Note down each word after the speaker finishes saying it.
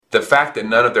the fact that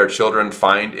none of their children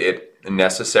find it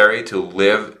necessary to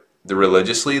live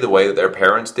religiously the way that their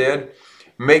parents did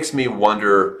makes me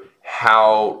wonder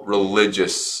how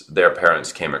religious their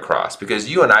parents came across. Because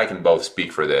you and I can both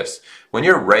speak for this. When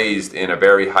you're raised in a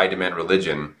very high demand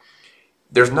religion,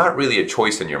 there's not really a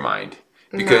choice in your mind.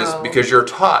 Because you're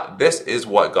taught this is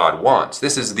what God wants.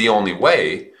 This is the only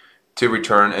way to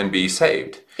return and be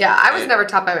saved. Yeah, I was never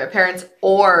taught by my parents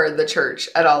or the church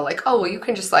at all. Like, oh, well, you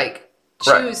can just like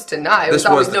choose to not. It was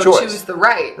always choose the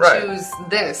right. Choose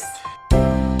this.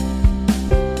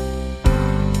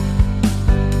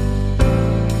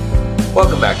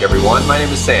 Welcome back, everyone. My name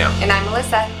is Sam. And I'm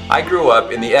Melissa. I grew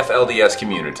up in the FLDS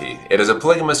community. It is a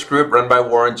polygamist group run by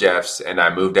Warren Jeffs, and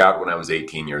I moved out when I was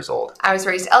 18 years old. I was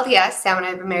raised LDS. Sam and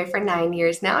I have been married for 9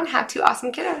 years now and have 2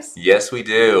 awesome kiddos. Yes, we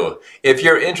do. If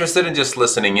you're interested in just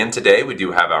listening in today, we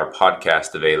do have our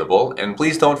podcast available, and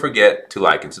please don't forget to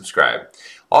like and subscribe.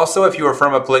 Also, if you are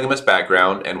from a polygamous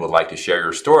background and would like to share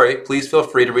your story, please feel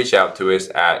free to reach out to us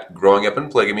at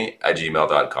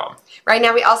growingupinpolygamy@gmail.com. Right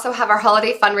now, we also have our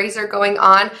holiday fundraiser going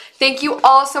on. Thank you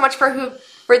all so much for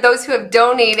those who have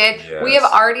donated. Yes. We have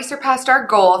already surpassed our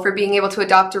goal for being able to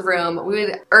adopt a room. We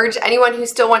would urge anyone who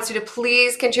still wants to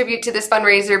please contribute to this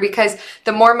fundraiser, because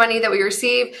the more money that we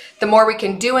receive, the more we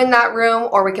can do in that room,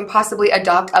 or we can possibly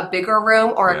adopt a bigger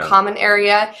room or a common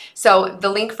area. So the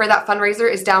link for that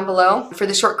fundraiser is down below for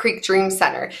the Short Creek Dream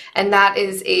Center. And that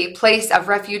is a place of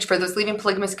refuge for those leaving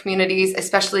polygamous communities,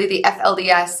 especially the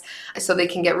FLDS, so they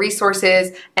can get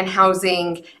resources and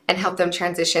housing and help them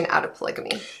transition out of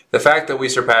polygamy. The fact that we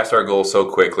surpassed our goal so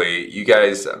quickly, you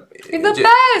guys... You're the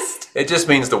best! It just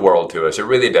means the world to us. It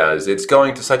really does. It's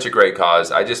going to such a great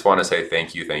cause. I just want to say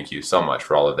thank you so much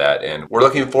for all of that. And we're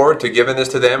looking forward to giving this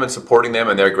to them and supporting them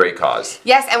in their great cause.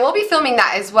 Yes, and we'll be filming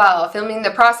that as well. Filming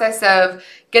the process of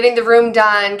getting the room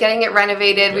done, getting it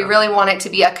renovated. We really want it to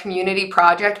be a community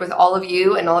project with all of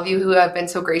you and all of you who have been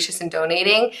so gracious in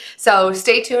donating. So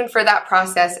stay tuned for that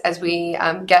process as we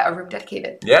get a room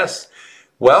dedicated. Yes.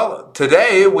 Well,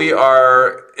 today we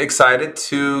are excited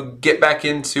to get back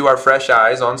into our fresh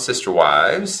eyes on Sister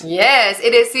Wives. Yes,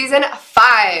 it is season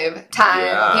 5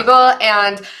 time, people,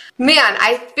 and man,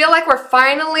 I feel like we're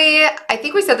finally, I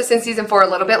think we said this in season 4 a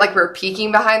little bit, like we're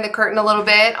peeking behind the curtain a little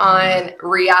bit on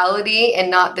reality and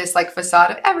not this like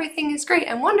facade of everything is great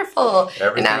and wonderful.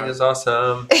 Everything is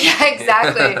awesome. Yeah,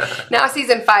 exactly. Now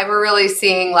season 5, we're really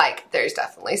seeing like there's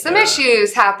definitely some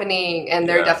issues happening, and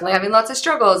they're definitely having lots of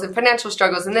struggles and financial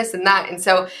struggles and this and that. And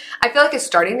so I feel like it's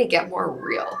starting to get more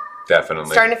real.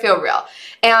 Definitely. Starting to feel real.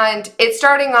 And it's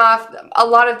starting off, a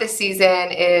lot of this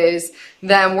season is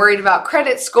them worried about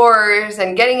credit scores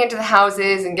and getting into the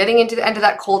houses and getting into the end of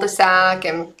that cul-de-sac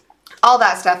and all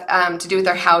that stuff to do with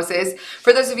their houses.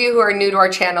 For those of you who are new to our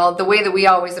channel, the way that we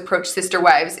always approach Sister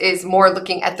Wives is more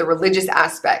looking at the religious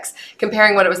aspects,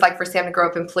 comparing what it was like for Sam to grow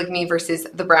up in polygamy versus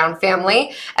the Brown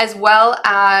family, as well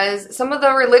as some of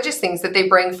the religious things that they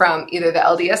bring from either the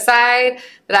LDS side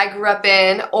that I grew up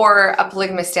in or a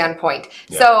polygamous standpoint.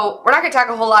 So we're not going to talk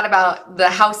a whole lot about the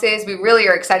houses. We really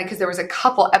are excited because there was a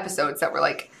couple episodes that were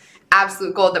like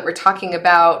absolute gold, that we're talking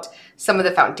about some of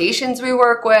the foundations we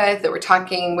work with, that we're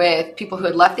talking with people who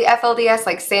had left the FLDS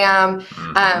like Sam,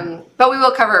 but we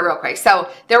will cover it real quick. So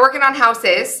they're working on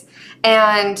houses,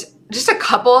 and just a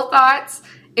couple of thoughts.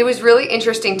 It was really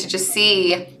interesting to just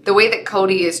see the way that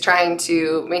Cody is trying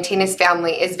to maintain his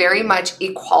family is very much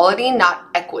equality, not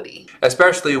equity.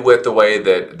 Especially with the way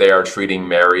that they are treating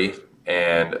Mary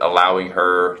and allowing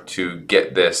her to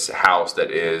get this house that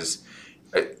is...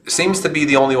 It seems to be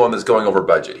the only one that's going over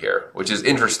budget here, which is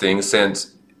interesting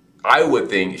since I would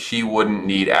think she wouldn't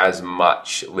need as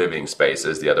much living space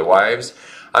as the other wives.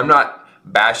 I'm not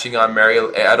bashing on Mary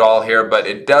at all here, but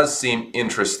it does seem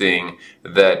interesting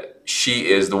that she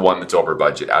is the one that's over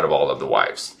budget out of all of the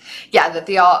wives. Yeah, that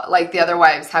the other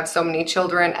wives have so many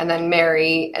children, and then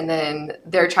Mary, and then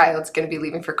their child's going to be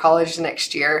leaving for college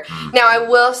next year. Now, I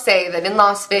will say that in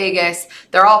Las Vegas,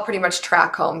 they're all pretty much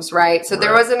tract homes, right? So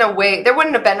there wouldn't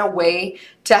have been a way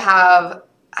to have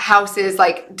houses,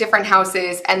 like different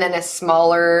houses, and then a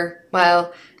smaller,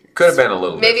 well... Could have been a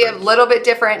little maybe different. A little bit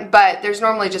different, but there's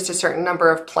normally just a certain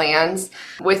number of plans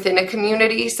within a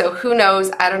community, so who knows?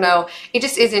 I don't know. It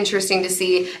just is interesting to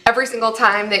see every single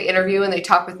time they interview and they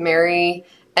talk with Mary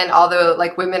and all the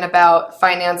like women about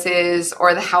finances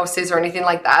or the houses or anything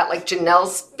like that. Like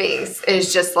Janelle's face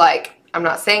is just like, I'm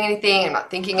not saying anything, I'm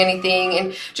not thinking anything.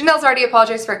 And Janelle's already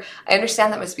apologized for, I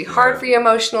understand that must be hard for you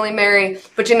emotionally, Mary.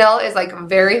 But Janelle is like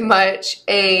very much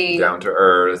a... Down to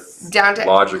earth.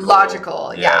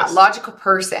 Logical. Yeah, logical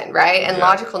person, right? And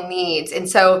logical needs. And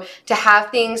so to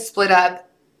have things split up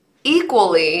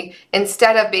equally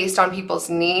instead of based on people's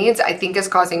needs, I think is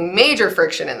causing major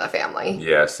friction in the family.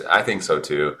 Yes, I think so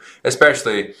too.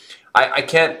 Especially, I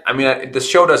can't, I mean, the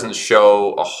show doesn't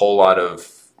show a whole lot of,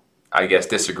 I guess,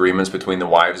 disagreements between the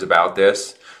wives about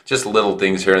this. Just little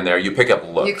things here and there. You pick up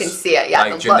looks. You can see it, yeah.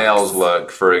 Like Janelle's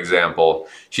look, for example.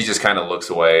 She just kind of looks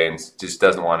away and just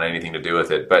doesn't want anything to do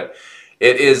with it. But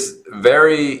it is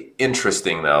very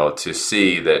interesting, though, to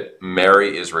see that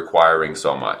Mary is requiring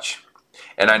so much.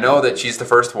 And I know that she's the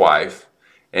first wife,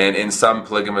 and in some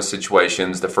polygamous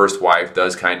situations, the first wife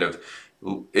does kind of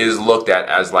is looked at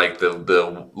as like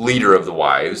the leader of the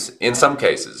wives. In some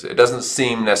cases, it doesn't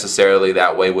seem necessarily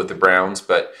that way with the Browns,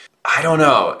 but I don't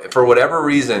know. For whatever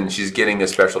reason, she's getting a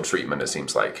special treatment, it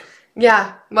seems like.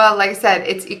 Yeah, well, like I said,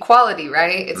 it's equality,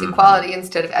 right? It's equality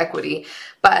instead of equity.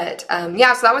 But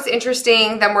yeah, so that was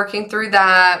interesting. Them working through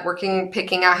that,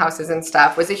 picking out houses and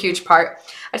stuff was a huge part.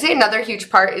 I'd say another huge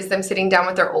part is them sitting down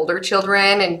with their older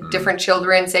children and different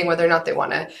children saying whether or not they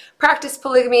want to practice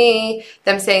polygamy,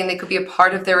 them saying they could be a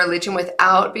part of their religion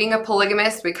without being a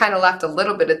polygamist. We kind of left a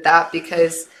little bit at that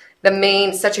because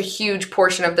such a huge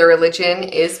portion of their religion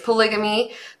is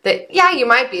polygamy that, yeah, you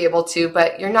might be able to,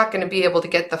 but you're not going to be able to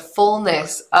get the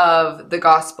fullness of the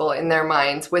gospel in their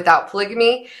minds without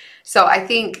polygamy. So I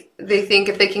think they think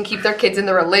if they can keep their kids in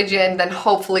the religion, then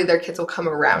hopefully their kids will come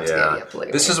around to getting a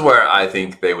polygamy. This is where I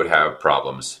think they would have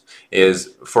problems.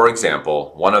 Is, for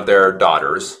example, one of their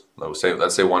daughters, let's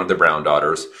say one of the Brown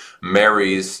daughters,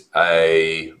 marries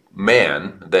a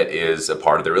man that is a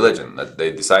part of the religion. That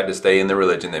they decide to stay in the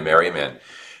religion, they marry a man.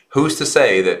 Who's to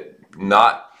say that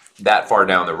not that far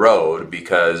down the road,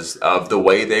 because of the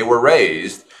way they were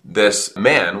raised, this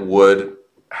man would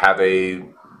have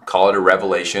call it a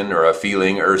revelation or a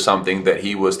feeling or something that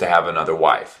he was to have another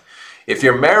wife. If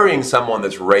you're marrying someone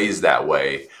that's raised that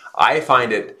way, I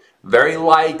find it very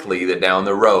likely that down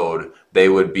the road they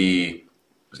would be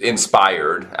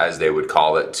inspired, as they would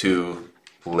call it, to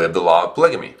live the law of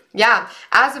polygamy. Yeah,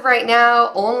 as of right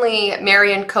now, only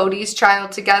Mary and Cody's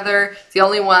child together. It's the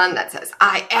only one that says,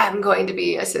 I am going to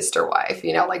be a sister wife,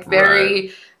 like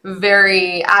very,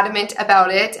 very adamant about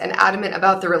it and adamant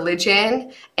about the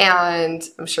religion. And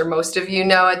I'm sure most of you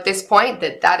know at this point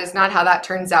that is not how that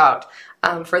turns out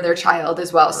for their child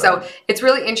as well. Right. So it's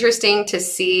really interesting to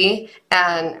see,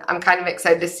 and I'm kind of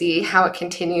excited to see how it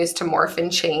continues to morph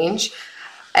and change.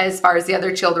 As far as the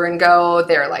other children go,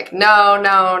 they're like, no.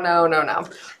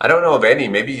 I don't know of any,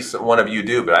 maybe one of you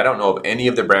do, but I don't know of any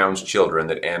of the Browns' children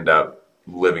that end up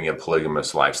living a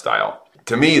polygamous lifestyle.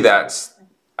 To me, that's,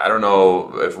 I don't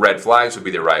know if red flags would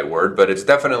be the right word, but it's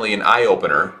definitely an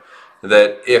eye-opener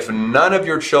that if none of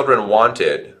your children want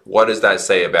it, what does that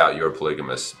say about your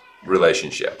polygamous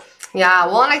relationship? Yeah,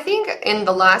 well, and I think in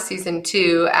the last season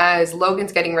too, as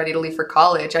Logan's getting ready to leave for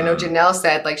college, I know Janelle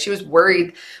said she was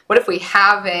worried, what if we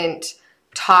haven't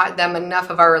taught them enough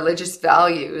of our religious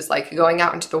values, like going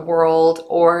out into the world,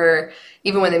 or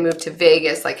even when they move to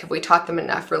Vegas, have we taught them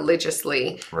enough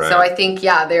religiously? Right. So I think,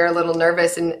 yeah, they're a little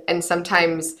nervous, and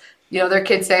sometimes, their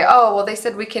kids say, oh, well, they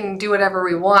said we can do whatever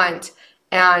we want,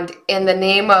 and in the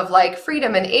name of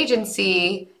freedom and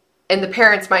agency, in the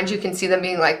parents' mind, you can see them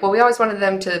being like, well, we always wanted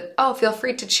them to, feel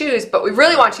free to choose, but we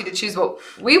really want you to choose what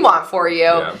we want for you.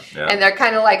 Yeah. And they're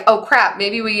kind of like, oh, crap,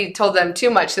 maybe we told them too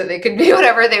much that they could be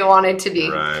whatever they wanted to be.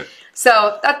 Right.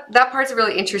 So that part's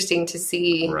really interesting to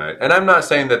see. Right. And I'm not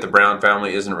saying that the Brown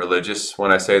family isn't religious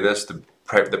when I say this, the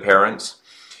parents,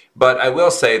 but I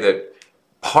will say that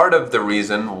part of the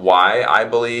reason why I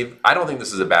don't think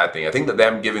this is a bad thing. I think that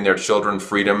them giving their children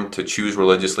freedom to choose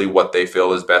religiously what they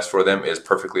feel is best for them is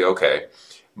perfectly okay.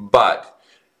 But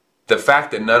the fact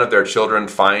that none of their children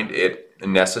find it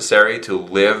necessary to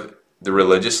live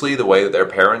religiously the way that their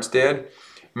parents did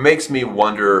makes me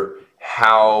wonder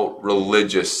how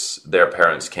religious their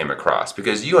parents came across.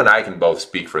 Because you and I can both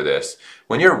speak for this.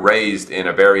 When you're raised in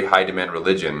a very high demand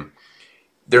religion,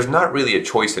 there's not really a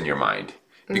choice in your mind.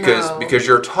 Because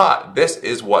you're taught this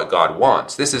is what God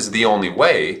wants. This is the only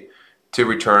way to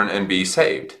return and be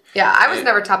saved. Yeah, I was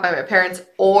never taught by my parents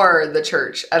or the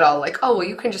church at all.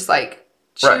 You can just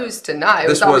choose to not. It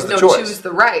was always choose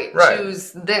the right.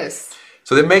 Choose this.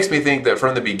 So that makes me think that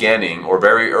from the beginning or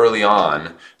very early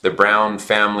on, the Brown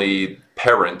family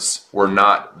parents were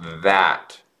not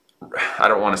that, I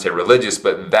don't want to say religious,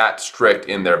 but that strict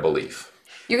in their belief.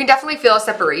 You can definitely feel a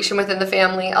separation within the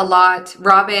family a lot.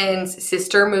 Robin's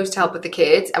sister moves to help with the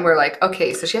kids, and we're like,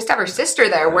 okay, so she has to have her sister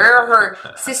there. Where are her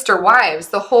sister wives?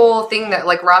 The whole thing that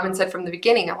Robin said from the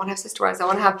beginning, I want to have sister wives. I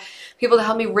want to have people to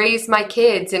help me raise my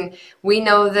kids. And we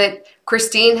know that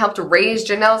Christine helped raise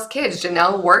Janelle's kids.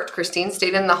 Janelle worked, Christine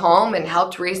stayed in the home and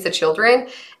helped raise the children.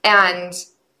 And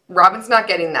Robin's not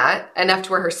getting that, enough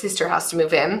to where her sister has to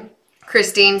move in.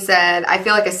 Christine said, I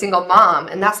feel like a single mom,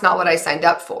 and that's not what I signed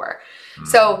up for.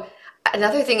 So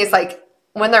another thing is like,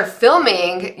 when they're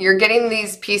filming, you're getting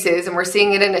these pieces and we're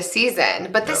seeing it in a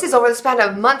season, but this is over the span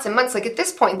of months and months. Like at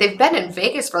this point, they've been in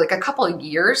Vegas for like a couple of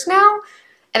years now,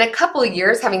 and a couple of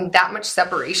years having that much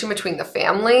separation between the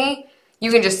family, you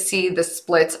can just see the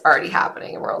splits already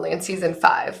happening, and we're only in season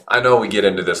 5. I know we get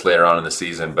into this later on in the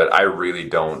season, but I really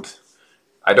don't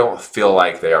feel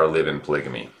like they are living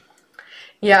polygamy.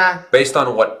 Yeah. Based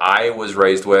on what I was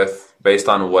raised with, based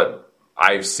on what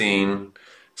I've seen,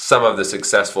 some of the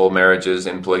successful marriages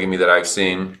in polygamy that I've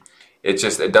seen,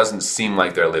 it doesn't seem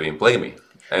like they're living polygamy.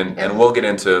 And we'll get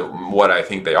into what I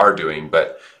think they are doing,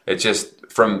 but it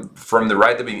just, from in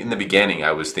the beginning,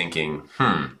 I was thinking,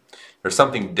 there's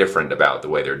something different about the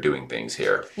way they're doing things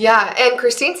here. Yeah, and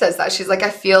Christine says that. She's like, I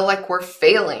feel like we're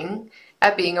failing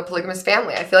at being a polygamous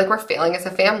family. I feel like we're failing as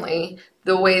a family,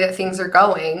 the way that things are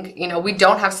going. You know, we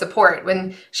don't have support.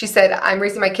 When she said, I'm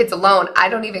raising my kids alone, I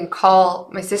don't even call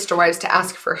my sister wives to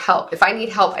ask for help. If I need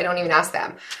help, I don't even ask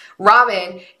them.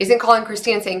 Robin isn't calling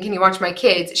Christine and saying, can you watch my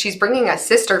kids? She's bringing a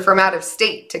sister from out of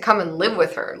state to come and live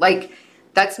with her. Like,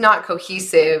 that's not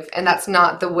cohesive, and that's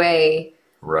not the way...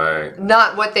 Right.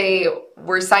 Not what they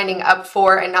were signing up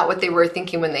for, and not what they were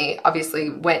thinking when they obviously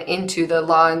went into the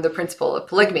law and the principle of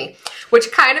polygamy,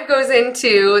 which kind of goes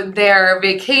into their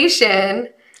vacation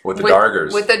with the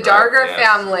Dargers. With the Darger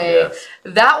family. Yes.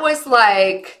 That was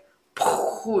like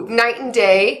night and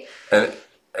day.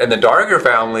 And the Darger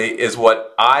family is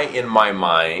what I, in my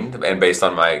mind, and based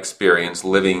on my experience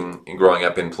living and growing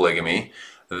up in polygamy,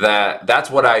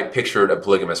 that's what I pictured a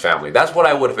polygamous family. That's what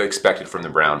I would have expected from the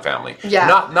Brown family. Yeah.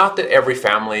 Not that every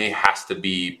family has to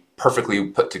be perfectly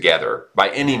put together by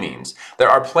any means. There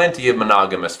are plenty of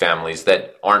monogamous families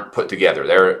that aren't put together.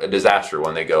 They're a disaster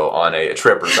when they go on a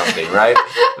trip or something, right?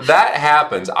 That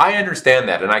happens. I understand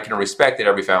that, and I can respect that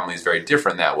every family is very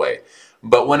different that way.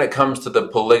 But when it comes to the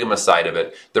polygamous side of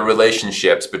it, the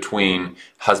relationships between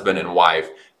husband and wife,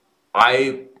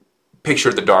 I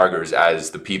pictured the Dargers as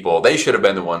the people. They should have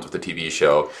been the ones with the TV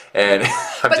show. And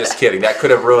I'm just kidding. That could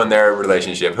have ruined their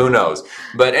relationship. Who knows?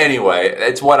 But anyway,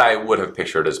 it's what I would have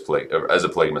pictured as a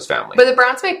polygamous family. But the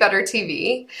Browns make better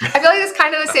TV. I feel like it's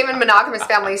kind of the same in monogamous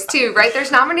families too, right?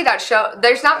 There's not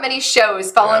many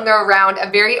shows following around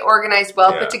a very organized,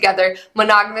 well put together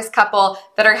monogamous couple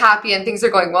that are happy and things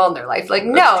are going well in their life. Like,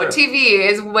 no, TV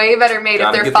is way better made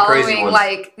if they're following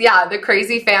the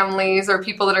crazy families or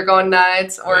people that are going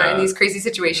nuts or in these crazy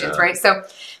situations, right? So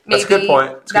maybe that's a good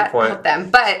point. That helped them.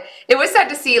 But it was sad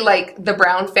to see like the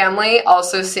Brown family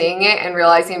also seeing it and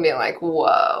realizing and being like,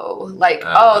 whoa, like,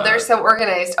 oh, they're so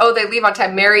organized. Oh, they leave on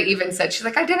time. Mary even said, she's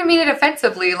like, I didn't mean it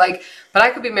offensively, like, but I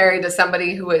could be married to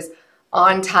somebody who was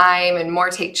on time and more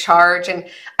take charge. And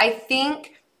I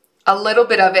think a little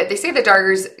bit of it, they say the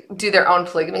Dargers do their own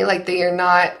polygamy, like they are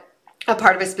not a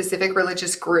part of a specific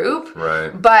religious group. Right.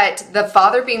 But the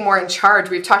father being more in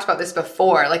charge, we've talked about this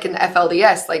before, like in the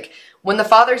FLDS, like when the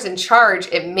father's in charge,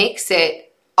 it makes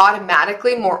it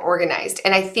automatically more organized.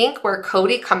 And I think where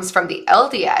Cody comes from the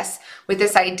LDS with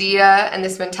this idea and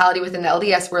this mentality within the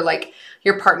LDS where like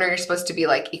your partner, you're supposed to be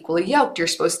like equally yoked, you're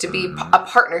supposed to be a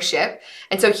partnership.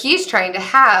 And so he's trying to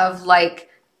have like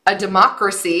a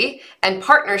democracy and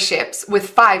partnerships with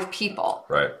 5 people,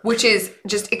 right? Which is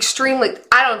just extremely,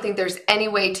 I don't think there's any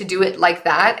way to do it like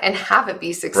that and have it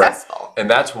be successful. Right. And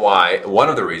that's why, one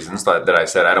of the reasons that I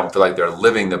said I don't feel like they're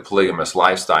living the polygamous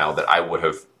lifestyle that I would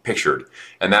have pictured.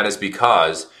 And that is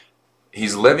because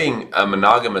he's living a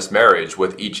monogamous marriage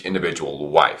with each individual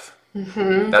wife.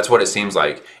 Mm-hmm. That's what it seems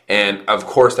like. And of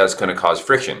course that's going to cause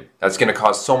friction. That's going to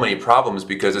cause so many problems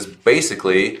because it's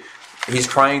basically he's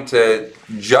trying to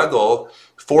juggle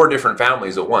 4 different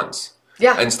families at once.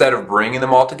 Yeah. Instead of bringing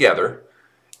them all together.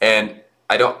 And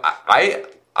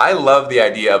I love the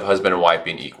idea of husband and wife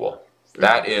being equal.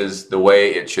 That is the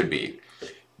way it should be.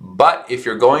 But if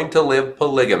you're going to live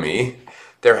polygamy,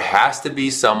 there has to be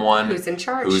someone who's in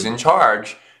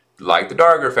charge, like the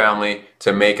Darger family,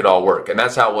 to make it all work. And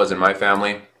that's how it was in my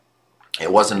family.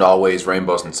 It wasn't always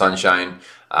rainbows and sunshine.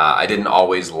 I didn't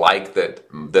always like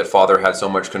that father had so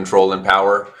much control and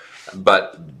power,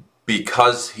 but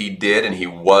because he did and he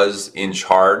was in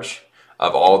charge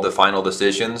of all the final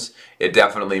decisions, it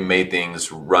definitely made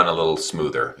things run a little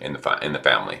smoother in the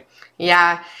family.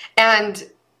 Yeah, and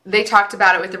they talked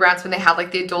about it with the Browns when they had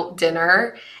like the adult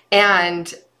dinner,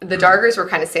 and the Dargers were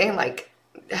kind of saying like,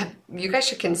 you guys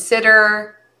should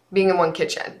consider being in one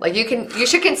kitchen. Like you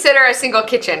should consider a single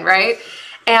kitchen, right?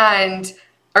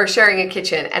 Or sharing a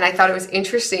kitchen. And I thought it was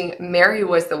interesting. Mary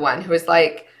was the one who was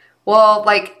like, well,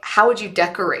 like, how would you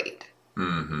decorate?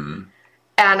 Mm-hmm.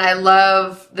 And I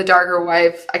love the Darger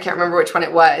wife. I can't remember which one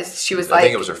it was. She was like, I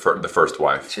think it was the first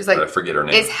wife. She was like, I forget her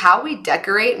name. Is how we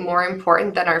decorate more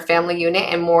important than our family unit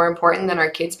and more important than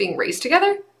our kids being raised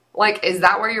together? Like, is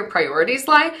that where your priorities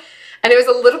lie? And it was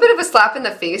a little bit of a slap in the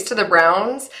face to the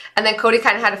Browns. And then Cody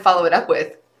kind of had to follow it up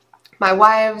with, my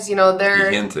wives, you know,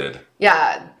 they're... He hinted.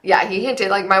 Yeah, he hinted,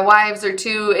 like, my wives are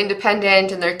too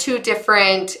independent and they're too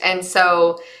different. And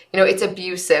so, you know, it's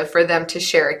abusive for them to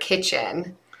share a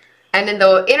kitchen. And in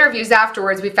the interviews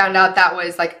afterwards, we found out that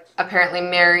was, like, apparently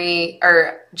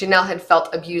Janelle had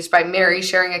felt abused by Mary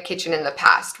sharing a kitchen in the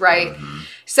past, right? Mm-hmm.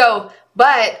 So,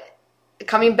 but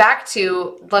coming back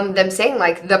to them saying,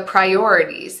 like, the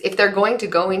priorities, if they're going to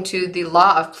go into the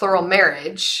law of plural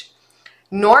marriage,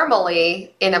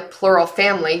 normally in a plural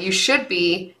family, you should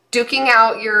be duking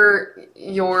out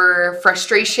your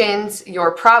frustrations,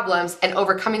 your problems, and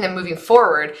overcoming them moving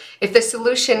forward. If the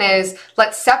solution is,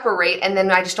 let's separate and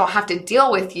then I just don't have to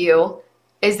deal with you,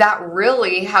 is that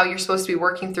really how you're supposed to be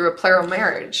working through a plural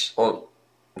marriage? Well,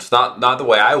 it's not the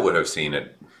way I would have seen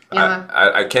it. Yeah.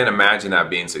 I can't imagine that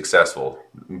being successful.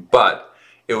 But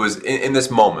it was in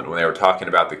this moment when they were talking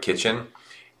about the kitchen,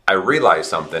 I realized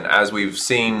something. As we've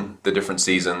seen the different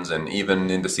seasons and even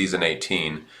into season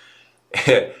 18,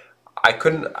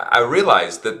 I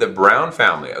realized that the Brown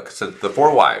family, so the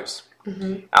 4 wives,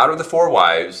 mm-hmm. out of the 4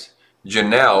 wives,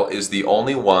 Janelle is the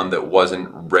only one that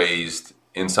wasn't raised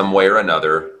in some way or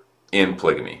another in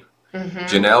polygamy. Mm-hmm.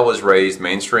 Janelle was raised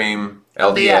mainstream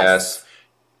LDS.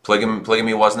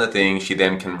 Polygamy wasn't a thing. She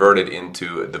then converted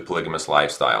into the polygamous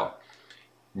lifestyle.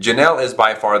 Janelle is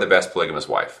by far the best polygamous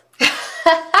wife.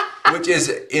 Which is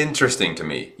interesting to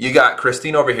me. You got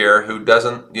Christine over here who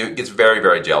gets very,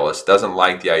 very jealous, doesn't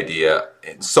like the idea,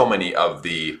 so many of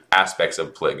the aspects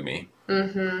of polygamy.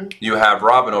 Mm-hmm. You have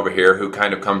Robin over here who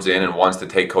kind of comes in and wants to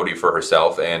take Cody for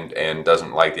herself and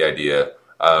doesn't like the idea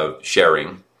of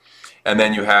sharing. And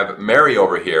then you have Mary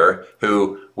over here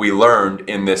who we learned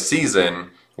in this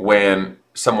season when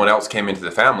someone else came into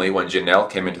the family, when Janelle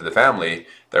came into the family,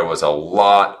 there was a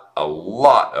lot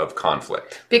of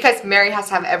conflict. Because Mary has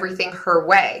to have everything her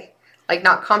way, like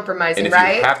not compromising, and if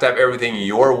right? you have to have everything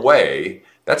your way,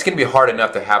 that's going to be hard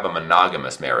enough to have a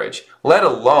monogamous marriage, let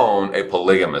alone a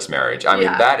polygamous marriage. I mean,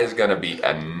 that is going to be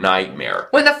a nightmare.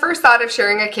 When the first thought of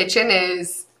sharing a kitchen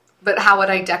is, but how would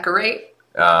I decorate?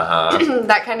 Uh-huh.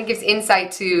 That kind of gives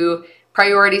insight to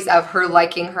priorities of her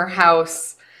liking her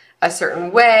house a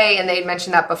certain way, and they had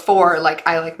mentioned that before, like,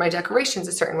 I like my decorations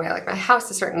a certain way, I like my house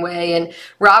a certain way, and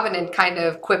Robin had kind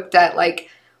of quipped at,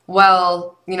 like,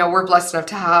 well, you know, we're blessed enough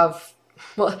to have,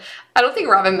 well, I don't think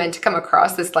Robin meant to come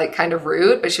across this, like, kind of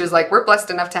rude, but she was like, we're blessed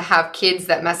enough to have kids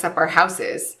that mess up our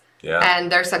houses,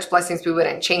 and they're such blessings we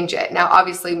wouldn't change it. Now,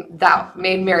 obviously, that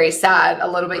made Mary sad a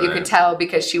little bit, right. You could tell,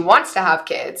 because she wants to have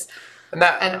kids,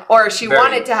 or she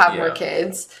wanted to have more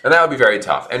kids. And that would be very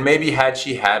tough. And maybe had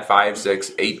she had 5,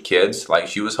 6, 8 kids like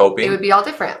she was hoping, it would be all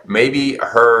different. Maybe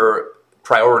her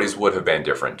priorities would have been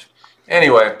different.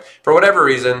 Anyway, for whatever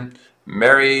reason,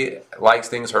 Mary likes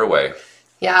things her way.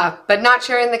 Yeah, but not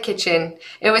sharing the kitchen.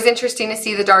 It was interesting to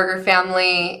see the Darger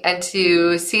family and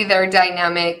to see their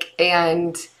dynamic,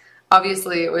 and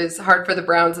obviously it was hard for the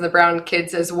Browns and the Brown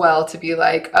kids as well to be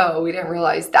like, oh, we didn't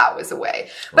realize that was a way.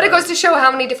 But It goes to show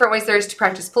how many different ways there is to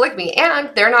practice polygamy,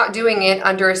 and they're not doing it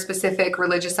under a specific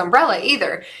religious umbrella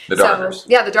either. The Dargers.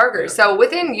 Yeah, the Dargers. Yeah. So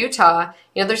within Utah,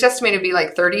 you know, there's estimated to be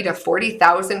like 30 to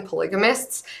 40,000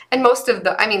 polygamists, and most of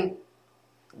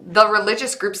the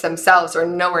religious groups themselves are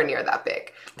nowhere near that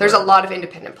big. There's a lot of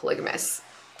independent polygamists.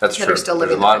 That's true. There's a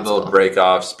lot of little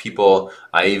break-offs. People,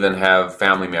 I even have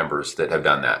family members that have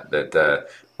done that.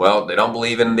 They don't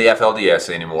believe in the FLDS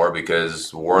anymore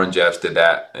because Warren Jeffs did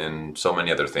that and so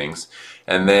many other things.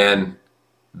 And then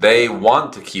they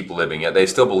want to keep living it. They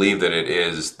still believe that it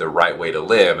is the right way to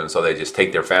live, and so they just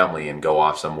take their family and go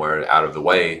off somewhere out of the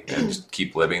way and just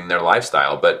keep living their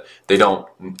lifestyle. But they don't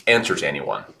answer to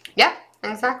anyone. Yeah,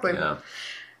 exactly. Yeah.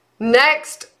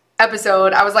 Next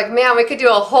episode, I was like, man, we could do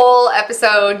a whole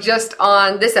episode just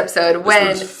on this episode.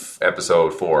 This was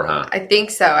episode 4, huh? I think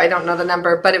so. I don't know the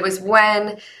number, but it was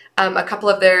when a couple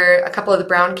of the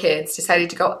Brown kids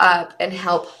decided to go up and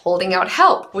help Holding Out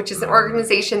Help, which is an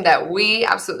organization that we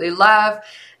absolutely love,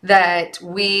 that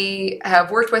we have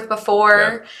worked with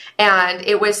before. Yeah. And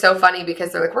it was so funny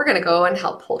because they're like, we're going to go and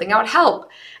help Holding Out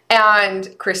Help.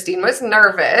 And Christine was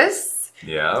nervous.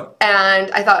 Yeah.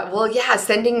 And I thought, well, yeah,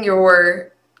 sending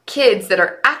your kids that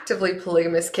are actively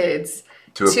polygamous kids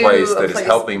to a place that is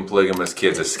helping polygamous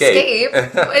kids escape.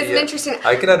 It's an interesting.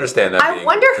 I can understand that. I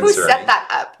wonder who set that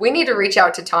up. We need to reach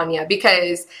out to Tanya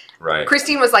because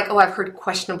Christine was like, "Oh, I've heard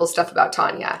questionable stuff about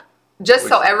Tanya."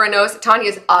 So everyone knows,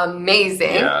 Tanya's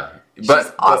amazing. Yeah. She's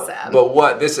awesome. But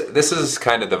what this is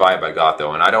kind of the vibe I got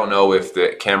though, and I don't know if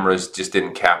the cameras just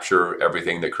didn't capture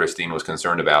everything that Christine was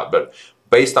concerned about, but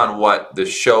based on what the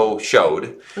show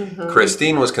showed,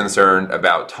 Christine was concerned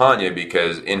about Tanya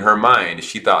because in her mind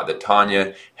she thought that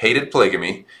Tanya hated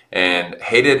polygamy and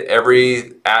hated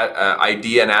every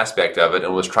idea and aspect of it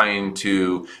and was trying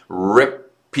to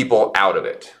rip people out of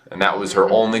it, and that was her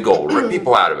only goal, rip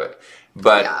people out of it.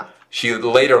 But she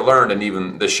later learned, and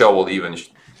even the show will even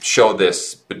show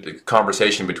this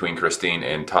conversation between Christine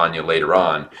and Tanya later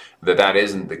on, that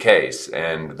isn't the case,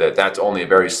 and that's only a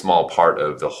very small part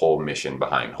of the whole mission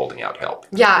behind holding out help.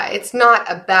 Yeah, it's not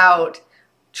about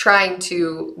trying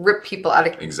to rip people out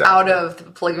of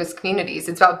the polygamous communities.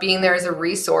 It's about being there as a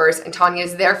resource, and Tanya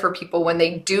is there for people when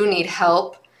they do need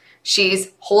help.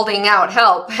 She's holding out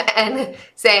help and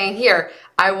saying, here,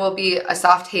 I will be a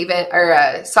soft haven or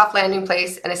a soft landing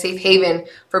place and a safe haven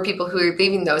for people who are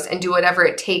leaving those, and do whatever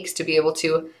it takes to be able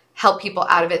to help people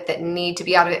out of it that need to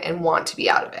be out of it and want to be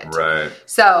out of it. Right.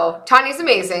 So Tanya's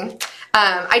amazing.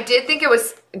 I did think it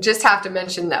was, just have to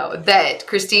mention though, that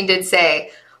Christine did say,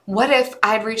 what if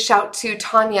I had reached out to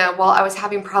Tanya while I was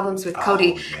having problems with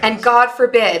Cody, and God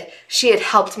forbid she had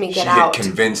helped me get out.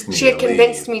 She had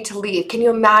convinced me to leave. Can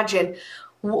you imagine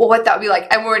what that would be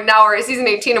like? And we're at season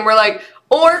 18 and we're like,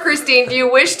 or Christine, do you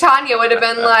wish Tanya would have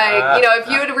been like, if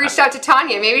you had reached out to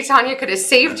Tanya, maybe Tanya could have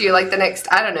saved you like the next,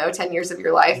 10 years of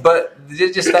your life. But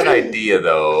just that idea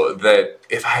though, that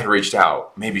if I had reached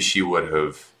out, maybe she would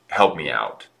have helped me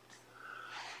out.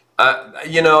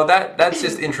 That's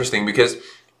just interesting because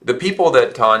the people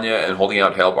that Tanya and Holding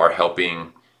Out Help are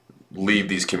helping leave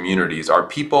these communities are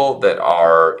people that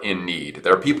are in need.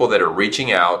 They're people that are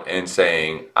reaching out and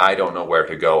saying, I don't know where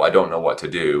to go. I don't know what to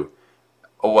do.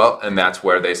 Oh, well, and that's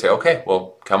where they say, okay,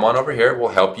 well, come on over here. We'll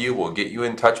help you. We'll get you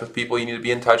in touch with people you need to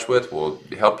be in touch with. We'll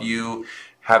help you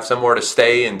have somewhere to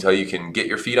stay until you can get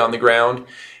your feet on the ground.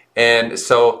 And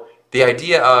so the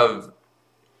idea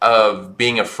of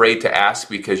being afraid to ask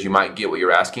because you might get what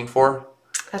you're asking for,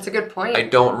 that's a good point. I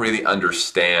don't really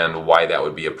understand why that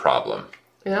would be a problem.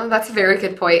 That's a very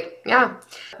good point. Yeah.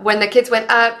 When the kids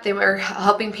went up, they were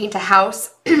helping paint a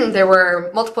house. There were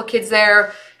multiple kids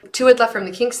there. 2 had left from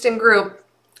the Kingston group.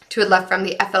 2 had left from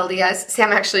the FLDS.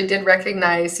 Sam actually did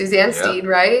recognize Suzanne Steed,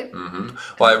 right? Mm-hmm.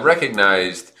 Well, I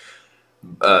recognized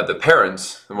the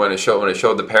parents when it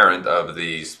showed the parent of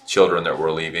these children that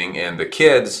were leaving, and the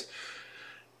kids.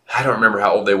 I don't remember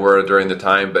how old they were during the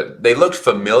time, but they looked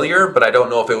familiar. But I don't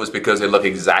know if it was because they look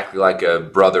exactly like a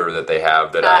brother that they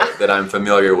have that I'm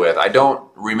familiar with. I don't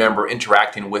remember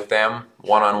interacting with them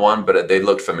one-on-one, but they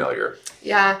looked familiar.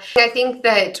 Yeah, I think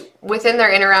that within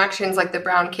their interactions, like the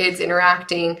Brown kids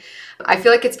interacting, I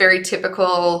feel like it's very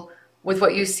typical with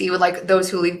what you see with like those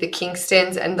who leave the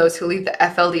Kingstons and those who leave the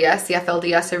FLDS. The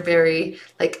FLDS are very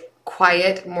like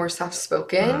quiet, more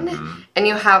soft-spoken, and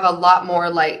you have a lot more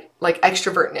like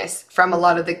extrovertness from a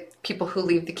lot of the people who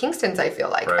leave the Kingstons, I feel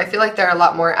like. I feel like they're a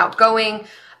lot more outgoing,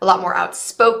 a lot more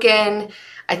outspoken.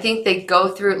 I think they go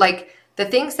through, like, the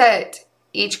things that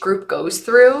each group goes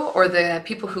through, or the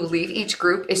people who leave each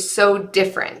group, is so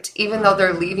different, even though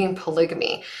they're leaving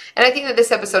polygamy. And I think that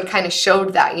this episode kind of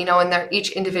showed that, in their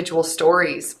each individual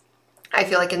stories. I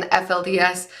feel like in the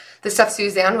FLDS, the stuff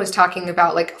Suzanne was talking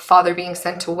about, like father being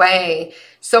sent away,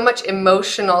 so much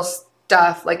emotional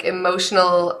stuff, like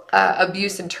emotional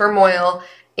abuse and turmoil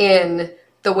in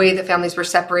the way that families were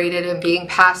separated and being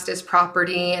passed as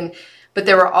property, but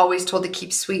they were always told to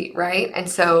keep sweet, right? And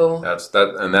so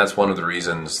that's one of the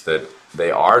reasons that they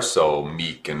are so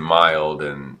meek and mild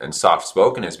and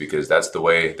soft-spoken, is because that's the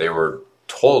way they were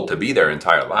told to be their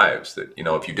entire lives. That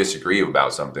if you disagree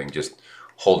about something, just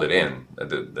hold it in.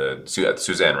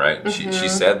 Suzanne, right? Mm-hmm. She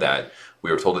said that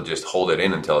we were told to just hold it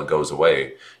in until it goes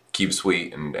away. Keep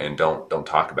sweet and don't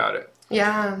talk about it.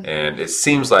 Yeah. And it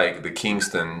seems like the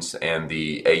Kingstons and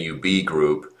the AUB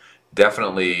group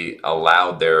definitely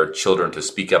allowed their children to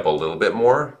speak up a little bit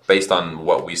more based on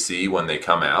what we see when they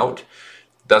come out.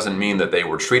 Doesn't mean that they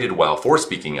were treated well for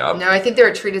speaking up. No, I think they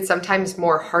were treated sometimes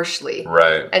more harshly.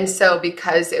 Right. And so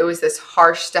because it was this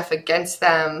harsh stuff against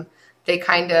them, they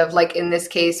kind of, like in this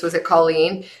case, was it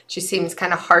Colleen? She seems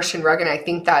kind of harsh and rugged, and I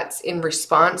think that's in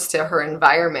response to her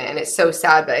environment. And it's so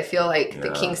sad, but I feel like the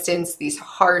Kingstons, these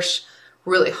harsh,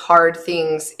 really hard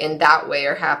things in that way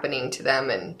are happening to them.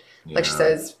 And like she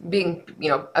says, being,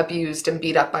 abused and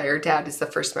beat up by her dad is the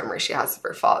first memory she has of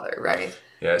her father, right?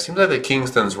 Yeah, it seems like the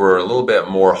Kingstons were a little bit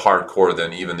more hardcore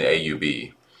than even the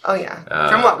AUB. Oh yeah,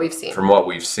 from what we've seen. From what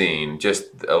we've seen, just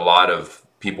a lot of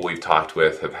people we've talked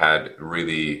with have had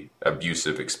really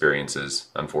abusive experiences,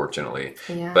 unfortunately.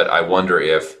 Yeah. But I wonder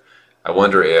if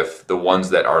the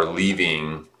ones that are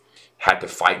leaving had to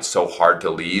fight so hard to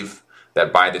leave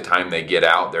that by the time they get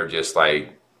out, they're just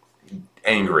like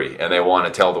angry and they want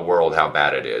to tell the world how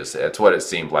bad it is. That's what it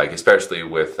seemed like, especially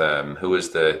with who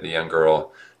was the young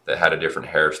girl that had a different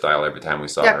hairstyle every time we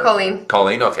saw her? Colleen.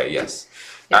 Colleen. Okay, yes.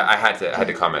 Yeah. I had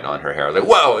to comment on her hair. Like,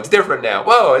 whoa, it's different now.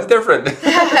 Whoa, it's different.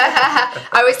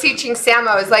 I was teaching Sam.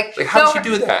 I was like how did she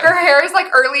do that? Her hair is like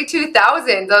early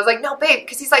 2000s. I was like, no, babe,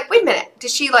 because he's like, wait a minute.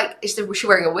 Was she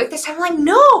wearing a wig this time? I'm like,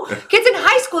 no. Kids in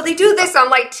high school, they do this. I'm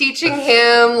like teaching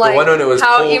him like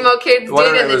how emo kids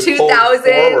did in the 2000s. I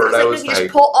was like, no, you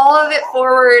just pull all of it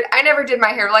forward. I never did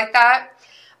my hair like that,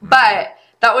 but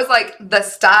that was like the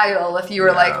style. If you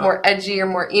were like more edgy or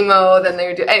more emo, then they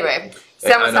would do. Anyway.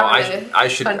 I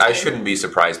shouldn't be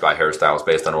surprised by hairstyles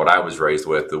based on what I was raised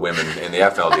with, the women in the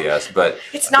FLDS, but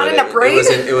it's not in a braid.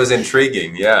 It was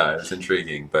intriguing. Yeah, it was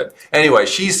intriguing. But anyway,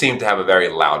 she seemed to have a very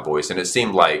loud voice, and it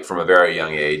seemed like from a very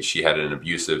young age she had an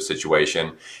abusive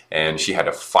situation, and she had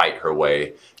to fight her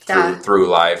way through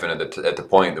life. And at the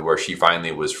point where she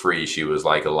finally was free, she was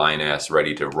like a lioness,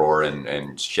 ready to roar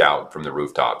and shout from the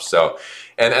rooftops. So,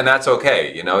 and that's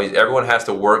okay. You know, everyone has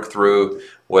to work through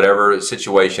whatever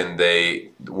situation they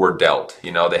were dealt.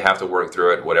 You know, they have to work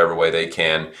through it whatever way they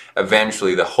can.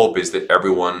 Eventually, the hope is that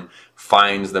everyone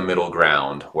finds the middle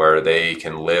ground where they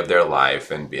can live their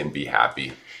life and be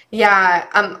happy. Yeah,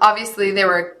 obviously they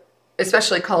were,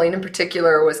 especially Colleen in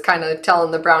particular, was kind of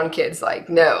telling the Brown kids, like,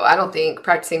 no, I don't think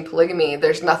practicing polygamy,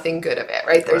 there's nothing good of it,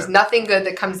 right? There's nothing good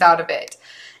that comes out of it.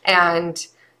 And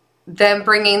them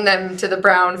bringing them to the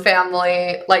Brown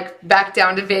family, like back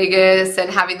down to Vegas, and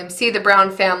having them see the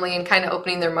Brown family and kind of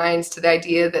opening their minds to the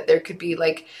idea that there could be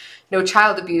like no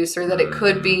child abuse, or that it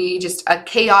could be just a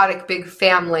chaotic big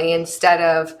family instead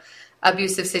of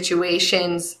abusive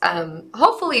situations,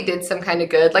 hopefully did some kind of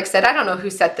good. Like I said, I don't know who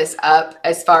set this up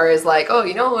as far as like, oh,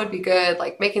 you know, it would be good,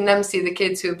 like making them see the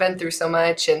kids who have been through so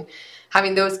much and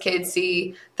having those kids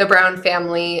see the Brown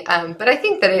family. But I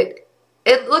think that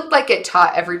it looked like it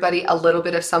taught everybody a little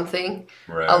bit of something,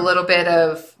 a little bit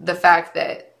of the fact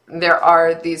that there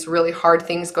are these really hard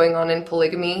things going on in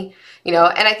polygamy, you know.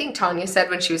 And I think Tanya said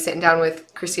when she was sitting down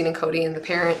with Christine and Cody and the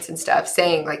parents and stuff,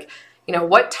 saying like, you know,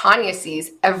 what Tanya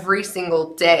sees every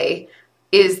single day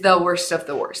is the worst of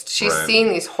the worst. She's seeing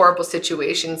these horrible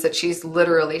situations that she's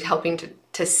literally helping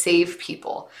to save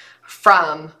people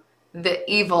from the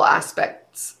evil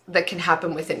aspects that can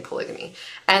happen within polygamy.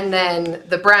 And then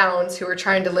the Browns, who are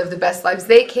trying to live the best lives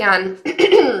they can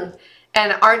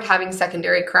and aren't having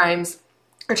secondary crimes,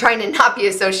 are trying to not be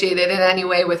associated in any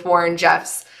way with Warren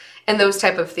Jeffs and those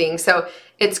type of things. So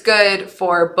it's good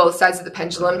for both sides of the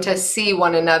pendulum to see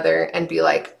one another and be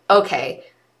like, okay,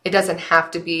 it doesn't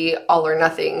have to be all or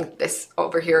nothing, this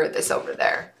over here or this over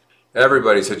there.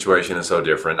 Everybody's situation is so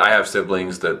different. I have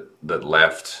siblings that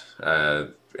left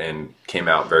and came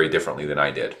out very differently than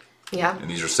I did. Yeah. And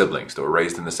these are siblings that were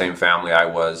raised in the same family I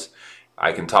was.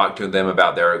 I can talk to them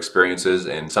about their experiences,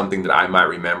 and something that I might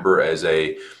remember as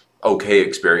a okay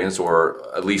experience, or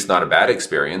at least not a bad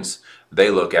experience, they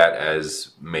look at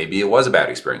as maybe it was a bad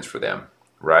experience for them,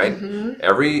 right? Mm-hmm.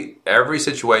 Every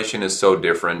situation is so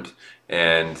different,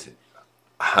 and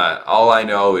all I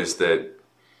know is that,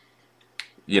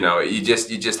 you know, you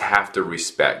just have to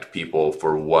respect people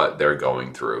for what they're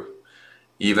going through.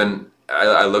 Even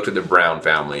I looked at the Brown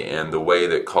family and the way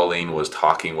that Colleen was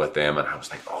talking with them, and I was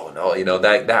like, oh no, you know,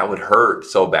 that would hurt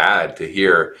so bad to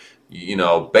hear. You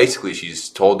know, basically she's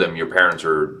told them, your parents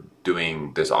are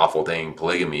doing this awful thing,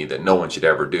 polygamy, that no one should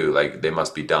ever do. Like, they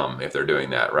must be dumb if they're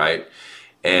doing that, right?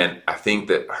 And I think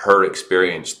that her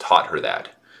experience taught her that.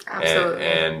 Absolutely.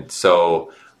 And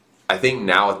so I think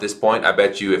now at this point, I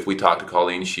bet you if we talked to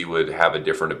Colleen, she would have a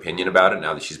different opinion about it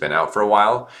now that she's been out for a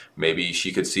while. Maybe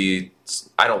she could see,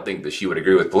 I don't think that she would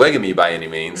agree with polygamy by any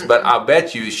means, but I'll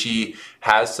bet you she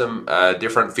has some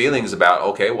different feelings about,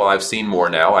 okay, well, I've seen more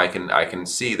now. I can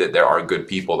see that there are good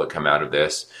people that come out of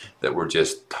this that were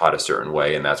just taught a certain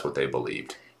way, and that's what they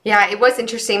believed. Yeah, it was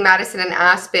interesting. Madison and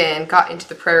Aspen got into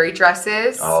the prairie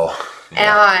dresses. Oh,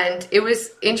 yeah. And it was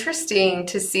interesting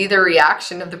to see the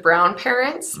reaction of the Brown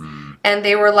parents. And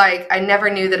they were like, I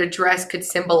never knew that a dress could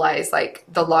symbolize like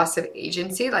the loss of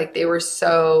agency. Like, they were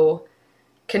so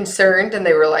concerned, and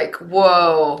they were like,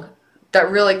 whoa,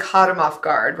 that really caught them off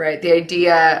guard, right? The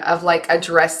idea of like a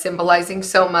dress symbolizing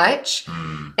so much.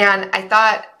 And I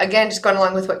thought, again, just going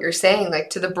along with what you're saying,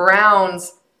 like to the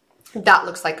Browns, that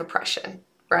looks like oppression.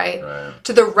 right? Right.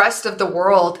 To the rest of the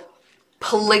world,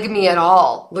 polygamy at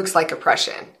all looks like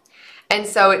oppression. And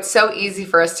so it's so easy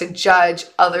for us to judge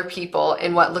other people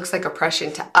in what looks like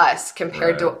oppression to us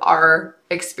compared to our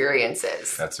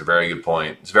experiences. That's a very good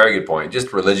point. It's a very good point.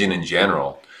 Just religion in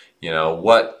general. You know,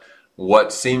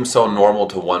 what seems so normal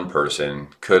to one person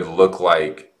could look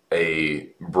like a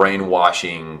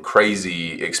brainwashing,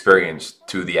 crazy experience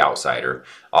to the outsider.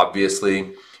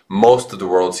 Obviously, most of the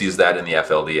world sees that in the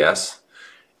FLDS.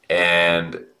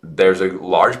 And there's a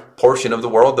large portion of the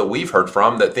world that we've heard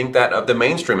from that think that of the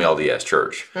mainstream LDS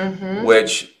church,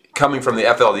 which coming from the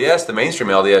FLDS, the mainstream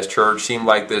LDS church seemed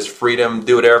like this freedom,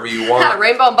 do whatever you want.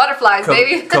 Rainbow and butterflies,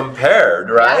 baby. Compared,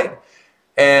 right?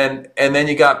 Yeah. And then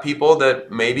you got people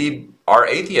that maybe are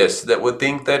atheists that would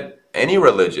think that any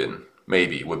religion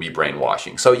maybe would be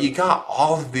brainwashing. So you got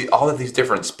all of these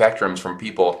different spectrums from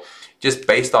people just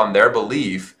based on their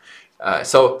belief.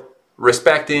 So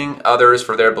respecting others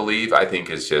for their belief, I think,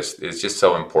 is just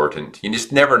so important. You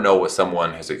just never know what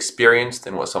someone has experienced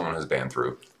and what someone has been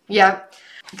through. Yeah.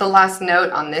 The last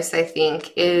note on this, I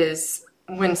think, is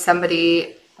when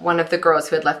one of the girls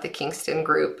who had left the Kingston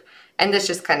group, and this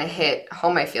just kind of hit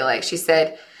home, I feel like, she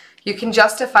said, you can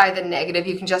justify the negative,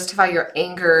 you can justify your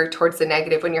anger towards the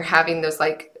negative when you're having those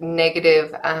like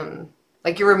negative,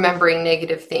 like you're remembering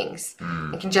negative things.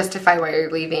 You can justify why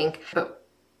you're leaving, but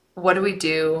what do we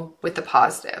do with the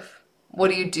positive? What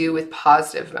do you do with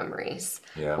positive memories?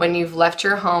 Yeah. When you've left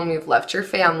your home, you've left your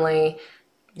family,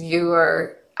 you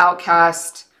are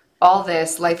outcast, all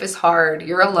this, life is hard,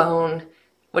 you're alone.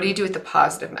 What do you do with the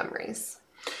positive memories?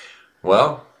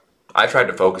 Well, I tried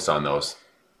to focus on those.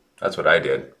 That's what I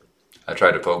did. I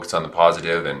tried to focus on the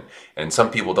positive, and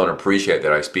some people don't appreciate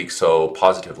that I speak so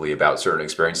positively about certain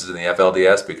experiences in the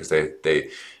FLDS because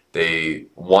they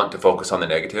want to focus on the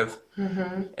negative.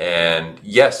 And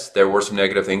yes, there were some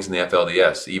negative things in the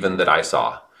FLDS, even that I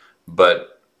saw.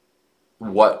 But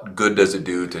what good does it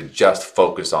do to just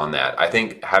focus on that? I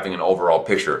think having an overall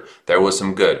picture, there was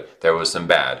some good, there was some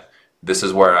bad. This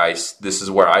is where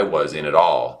I was in it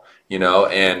all, you know.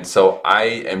 And so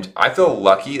I feel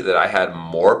lucky that I had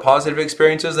more positive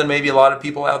experiences than maybe a lot of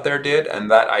people out there did,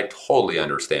 and that I totally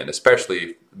understand,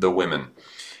 especially the women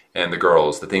and the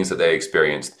girls, the things that they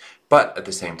experienced. But at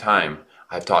the same time,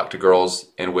 I've talked to girls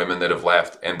and women that have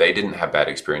left, and they didn't have bad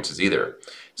experiences either.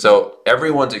 So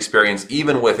everyone's experience,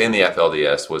 even within the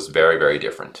FLDS, was very, very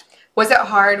different. Was it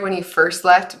hard when you first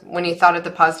left, when you thought of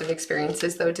the positive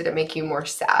experiences, though? Did it make you more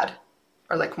sad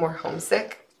or like more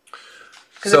homesick?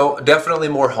 So definitely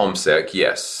more homesick,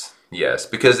 yes. Yes,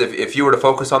 because if you were to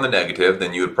focus on the negative,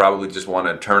 then you would probably just want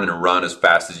to turn and run as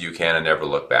fast as you can and never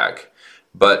look back.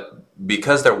 But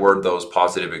because there were those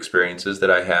positive experiences that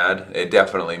I had, it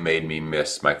definitely made me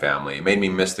miss my family. It made me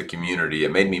miss the community.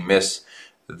 It made me miss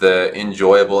the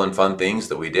enjoyable and fun things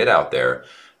that we did out there.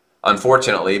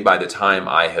 Unfortunately, by the time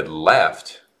I had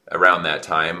left, around that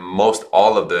time, most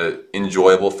all of the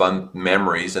enjoyable, fun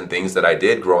memories and things that I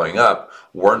did growing up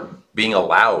weren't being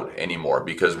allowed anymore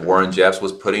because Warren Jeffs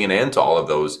was putting an end to all of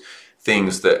those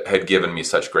things that had given me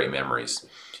such great memories.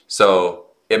 So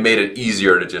it made it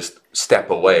easier to just step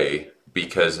away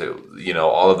because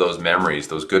all of those memories,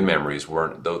 those good memories,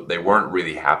 weren't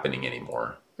really happening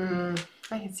anymore.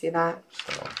 I can see that.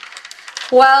 So.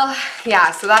 Well,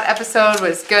 yeah, so that episode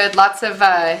was good. Lots of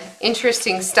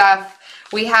interesting stuff.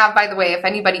 We have, by the way, if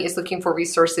anybody is looking for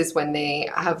resources when they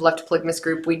have left a polygamous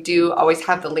group, we do always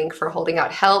have the link for Holding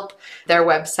Out Help, their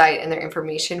website, and their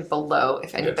information below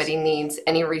if anybody needs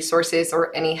any resources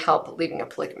or any help leaving a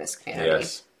polygamous community.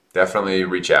 Yes, definitely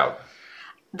reach out.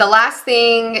 The last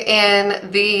thing in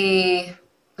the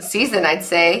season, I'd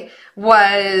say,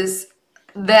 was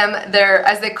their,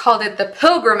 as they called it, the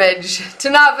pilgrimage to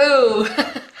Nauvoo.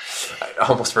 I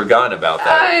almost forgotten about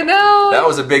that. I know. That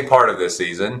was a big part of this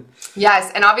season.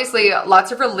 Yes, and obviously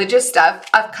lots of religious stuff.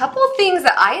 A couple of things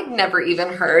that I had never even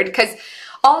heard, because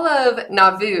all of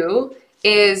Nauvoo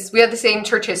we have the same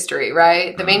church history,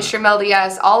 right? The mainstream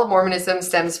LDS, all of Mormonism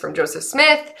stems from Joseph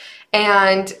Smith,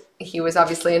 and he was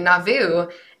obviously in Nauvoo.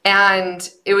 And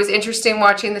it was interesting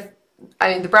watching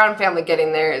the Brown family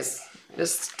getting there is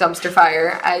just dumpster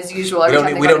fire as usual. We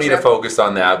don't need to focus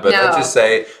on that, but let's just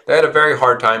say they had a very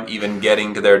hard time even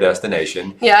getting to their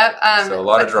destination. Yeah. So a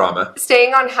lot of drama.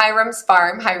 Staying on Hiram's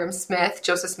farm, Hiram Smith,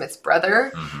 Joseph Smith's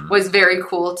brother, was very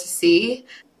cool to see.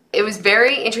 It was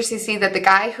very interesting to see that the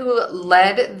guy who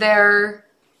led their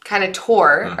kind of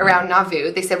tour around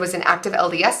Nauvoo, they said was an active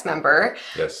LDS member.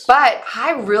 Yes. But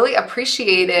I really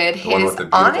appreciated his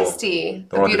honesty.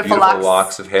 The beautiful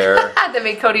locks of hair. That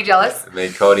made Cody jealous. That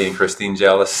made Cody and Christine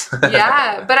jealous.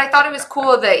 Yeah, but I thought it was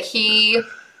cool that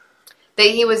that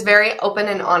he was very open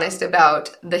and honest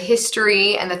about the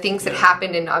history and the things that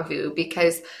happened in Nauvoo,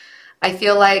 because I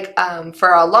feel like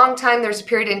for a long time, there's a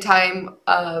period in time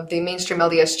of the mainstream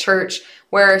LDS church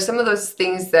where some of those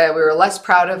things that we were less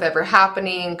proud of ever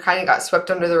happening kind of got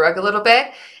swept under the rug a little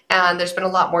bit. And there's been a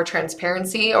lot more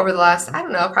transparency over the last, I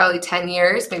don't know, probably 10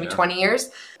 years, maybe 20 years,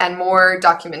 and more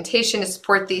documentation to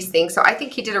support these things. So I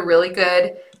think he did a really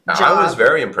good job. I was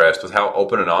very impressed with how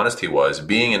open and honest he was.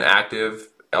 Being an active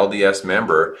LDS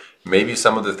member, maybe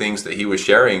some of the things that he was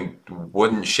sharing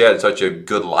wouldn't shed such a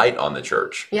good light on the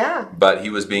church. Yeah. But he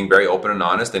was being very open and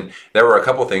honest, and there were a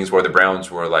couple of things where the Browns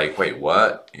were like, "Wait,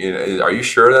 what? Are you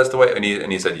sure that's the way?" And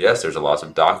he said, "Yes, there's a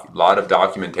lot of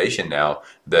documentation now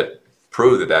that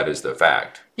prove that that is the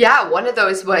fact." Yeah, one of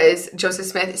those was Joseph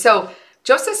Smith. So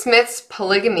Joseph Smith's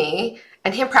polygamy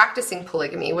and him practicing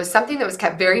polygamy was something that was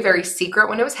kept very, very secret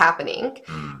when it was happening.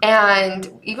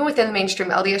 And even within the mainstream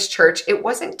LDS church, it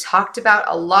wasn't talked about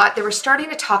a lot. They were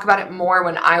starting to talk about it more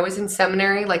when I was in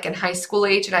seminary, like in high school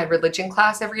age, and I had religion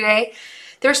class every day.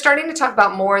 They were starting to talk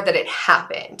about more that it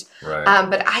happened. Right.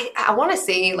 But I want to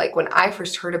say, like, when I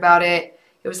first heard about it,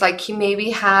 it was like he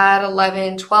maybe had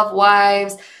 11, 12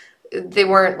 wives. They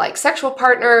weren't like sexual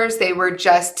partners. They were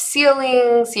just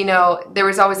sealings. You know, there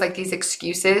was always like these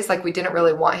excuses. Like, we didn't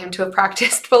really want him to have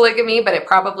practiced polygamy, but it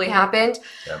probably happened.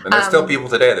 Yeah, and there's still people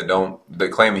today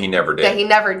that claim he never did. That he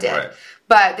never did. Right.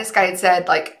 But this guy had said,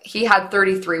 like, he had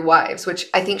 33 wives, which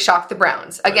I think shocked the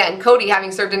Browns. Again, Cody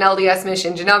having served an LDS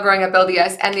mission, Janelle growing up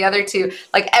LDS, and the other two,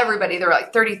 like everybody, they were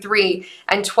like 33,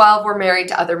 and 12 were married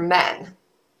to other men.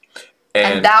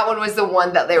 And that one was the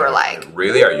one that they were like,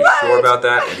 "Really? Are you what? sure about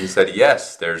that?" And he said,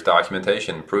 "Yes, there's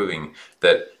documentation proving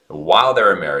that while they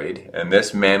were married, and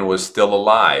this man was still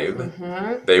alive,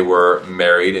 they were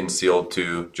married and sealed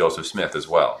to Joseph Smith as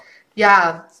well."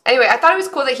 Yeah. Anyway, I thought it was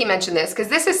cool that he mentioned this, because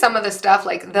this is some of the stuff,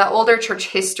 like the older church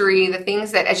history, the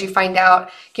things that as you find out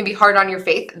can be hard on your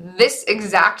faith. This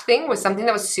exact thing was something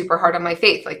that was super hard on my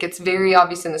faith. Like, it's very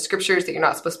obvious in the scriptures that you're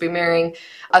not supposed to be marrying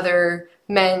other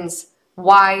men's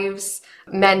wives,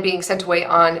 men being sent away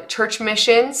on church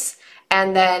missions,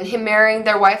 and then him marrying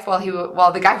their wife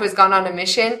while the guy was gone on a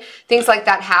mission. Things like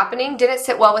that happening didn't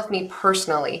sit well with me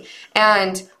personally.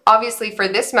 And obviously for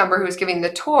this member who was giving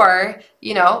the tour,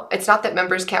 you know, it's not that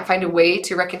members can't find a way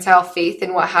to reconcile faith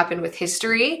in what happened with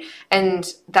history,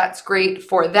 and that's great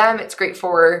for them. It's great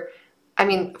for, I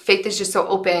mean, faith is just so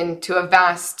open to a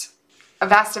vast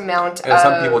amount and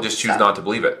some people just choose not to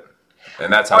believe it.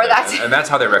 And that's how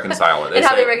they reconcile it.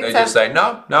 They just say,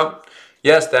 no.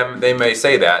 Yes, they may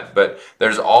say that, but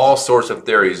there's all sorts of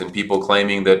theories and people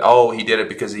claiming that, oh, he did it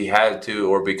because he had to,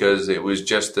 or because it was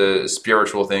just a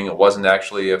spiritual thing. It wasn't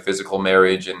actually a physical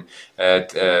marriage and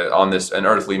an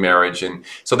earthly marriage. And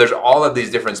so there's all of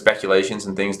these different speculations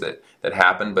and things that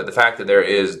happen. But the fact that there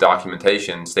is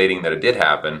documentation stating that it did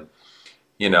happen,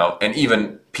 you know, and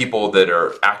even people that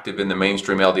are active in the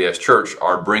mainstream LDS church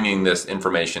are bringing this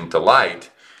information to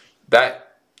light,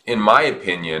 that, in my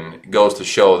opinion, goes to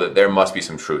show that there must be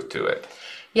some truth to it.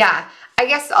 Yeah, I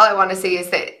guess all I want to say is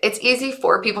that it's easy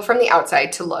for people from the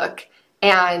outside to look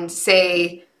and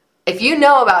say, if you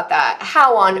know about that,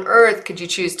 how on earth could you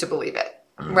choose to believe it,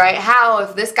 right? How,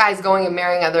 if this guy's going and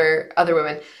marrying other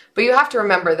women? But you have to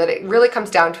remember that it really comes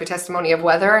down to a testimony of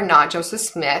whether or not Joseph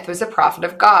Smith was a prophet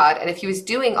of God, and if he was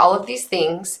doing all of these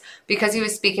things because he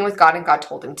was speaking with God and God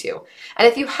told him to. And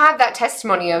if you have that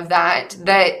testimony of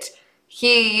that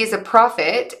he is a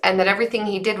prophet and that everything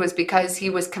he did was because he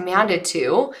was commanded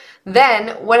to, then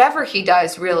whatever he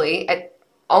does really at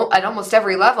almost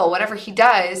every level, whatever he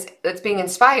does that's being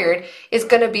inspired is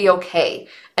going to be okay.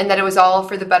 And that it was all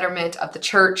for the betterment of the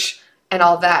church and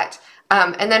all that.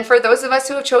 And then for those of us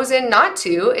who have chosen not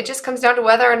to, it just comes down to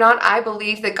whether or not I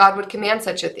believe that God would command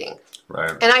such a thing.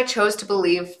 Right. And I chose to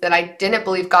believe that I didn't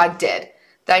believe God did.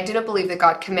 That I didn't believe that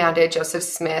God commanded Joseph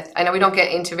Smith. I know we don't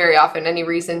get into very often any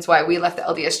reasons why we left the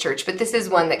LDS church, but this is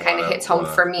one that kind of hits home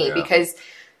for me because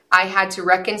I had to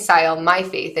reconcile my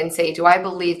faith and say, do I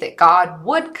believe that God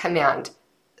would command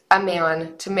a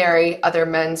man to marry other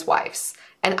men's wives?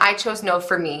 And I chose no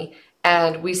for me.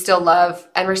 And we still love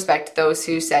and respect those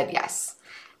who said yes.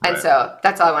 And so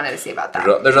that's all I wanted to say about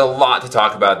that. There's a lot to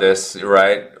talk about this,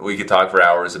 right? We could talk for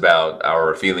hours about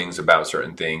our feelings about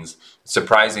certain things.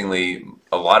 Surprisingly,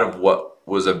 a lot of what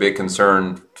was a big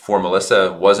concern for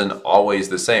Melissa wasn't always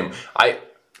the same. I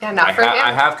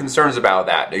have concerns about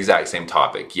that exact same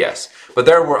topic, yes. But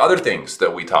there were other things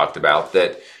that we talked about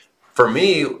that, for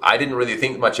me, I didn't really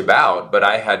think much about, but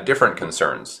I had different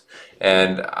concerns.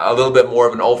 And a little bit more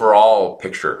of an overall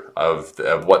picture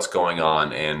of what's going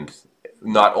on and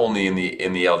not only in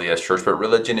the LDS Church, but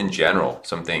religion in general.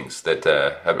 Some things that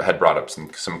had brought up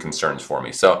some concerns for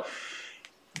me. So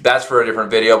that's for a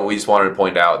different video, but we just wanted to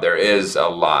point out there is a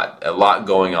lot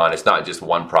going on. It's not just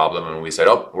one problem, and we said,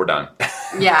 oh, we're done.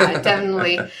 Yeah,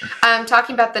 definitely.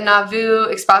 Talking about the Nauvoo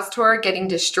expositor getting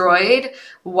destroyed,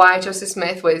 why Joseph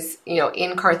Smith was,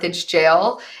 in Carthage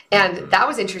jail, and that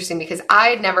was interesting because I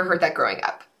had never heard that growing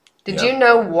up. Did you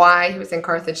know why he was in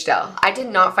Carthage jail? I did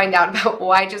not find out about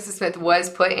why Joseph Smith was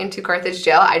put into Carthage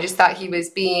jail. I just thought he was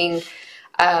being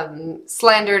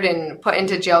slandered and put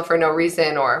into jail for no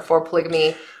reason or for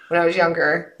polygamy when I was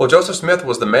younger. Well, Joseph Smith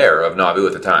was the mayor of Nauvoo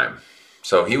at the time.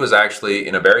 So he was actually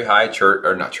in a very high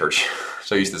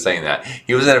so used to saying that.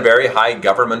 He was in a very high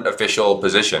government official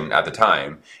position at the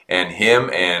time. And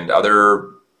him and other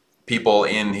people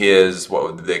in his,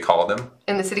 what would they call them?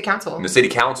 In the city council. In the city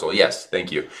council, yes,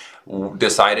 thank you.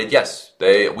 Decided, yes,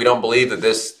 we don't believe that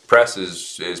this press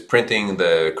is printing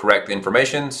the correct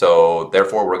information, so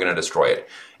therefore we're going to destroy it.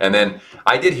 And then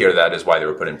I did hear that is why they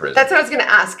were put in prison. That's what I was going to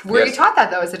ask. Were you taught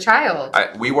that though as a child?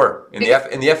 We were in the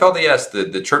FLDS.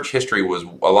 The church history was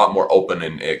a lot more open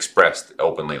and expressed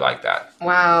openly like that.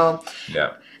 Wow.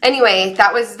 Yeah. Anyway,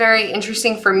 that was very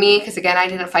interesting for me because, again, I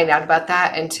didn't find out about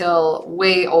that until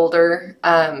way older,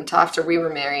 until after we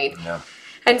were married. Yeah.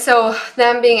 And so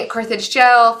them being at Carthage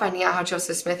jail, finding out how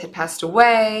Joseph Smith had passed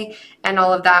away, and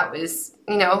all of that was,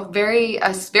 a very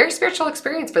spiritual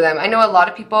experience for them. I know a lot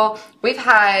of people, we've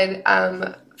had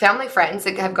family friends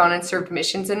that have gone and served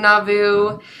missions in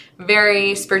Nauvoo.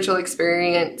 Very spiritual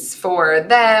experience for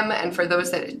them and for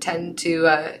those that tend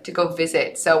to go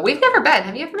visit. So we've never been.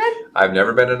 Have you ever been? I've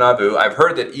never been to Nauvoo. I've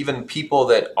heard that even people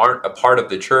that aren't a part of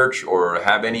the church or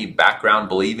have any background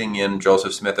believing in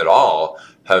Joseph Smith at all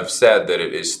have said that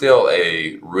it is still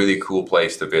a really cool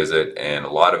place to visit and a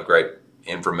lot of great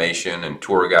information and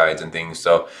tour guides and things.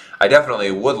 So I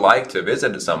definitely would like to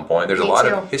visit at some point. There's a lot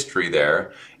of history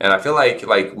there. And I feel like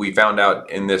we found out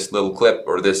in this little clip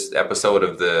or this episode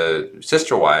of the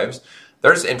Sister Wives,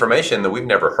 there's information that we've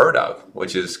never heard of,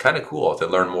 which is kind of cool to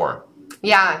learn more.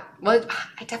 Yeah, well,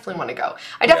 I definitely want to go.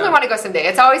 I definitely want to go someday.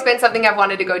 It's always been something I've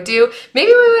wanted to go do.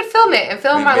 Maybe we would film it and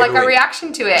film a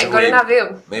reaction to it and go to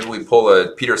Nauvoo. Maybe we pull a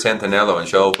Peter Santinello and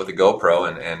show up with a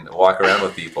GoPro and walk around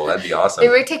with people. That'd be awesome.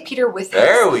 Maybe we take Peter with us.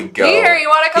 There we go. Peter, you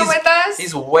want to come with us?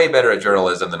 He's way better at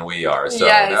journalism than we are, so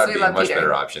that would be a much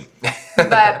better option.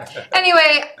 But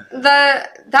anyway,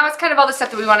 that was kind of all the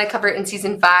stuff that we want to cover in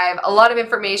season 5. A lot of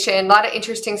information, a lot of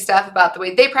interesting stuff about the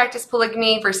way they practice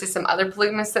polygamy versus some other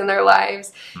polygamists in their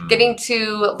lives. Getting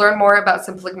to learn more about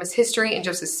some polygamous history in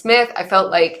Joseph Smith. I felt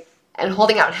like, and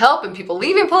holding out help and people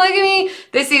leaving polygamy,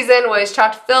 this season was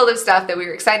chock filled of stuff that we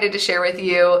were excited to share with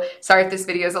you. Sorry if this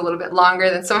video is a little bit longer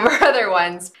than some of our other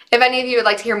ones. If any of you would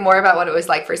like to hear more about what it was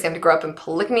like for Sam to grow up in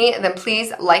polygamy, then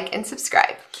please like and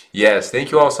subscribe. Yes,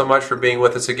 thank you all so much for being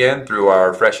with us again through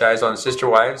our Fresh Eyes on Sister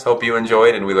Wives. Hope you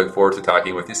enjoyed, and we look forward to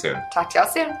talking with you soon. Talk to y'all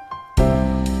soon.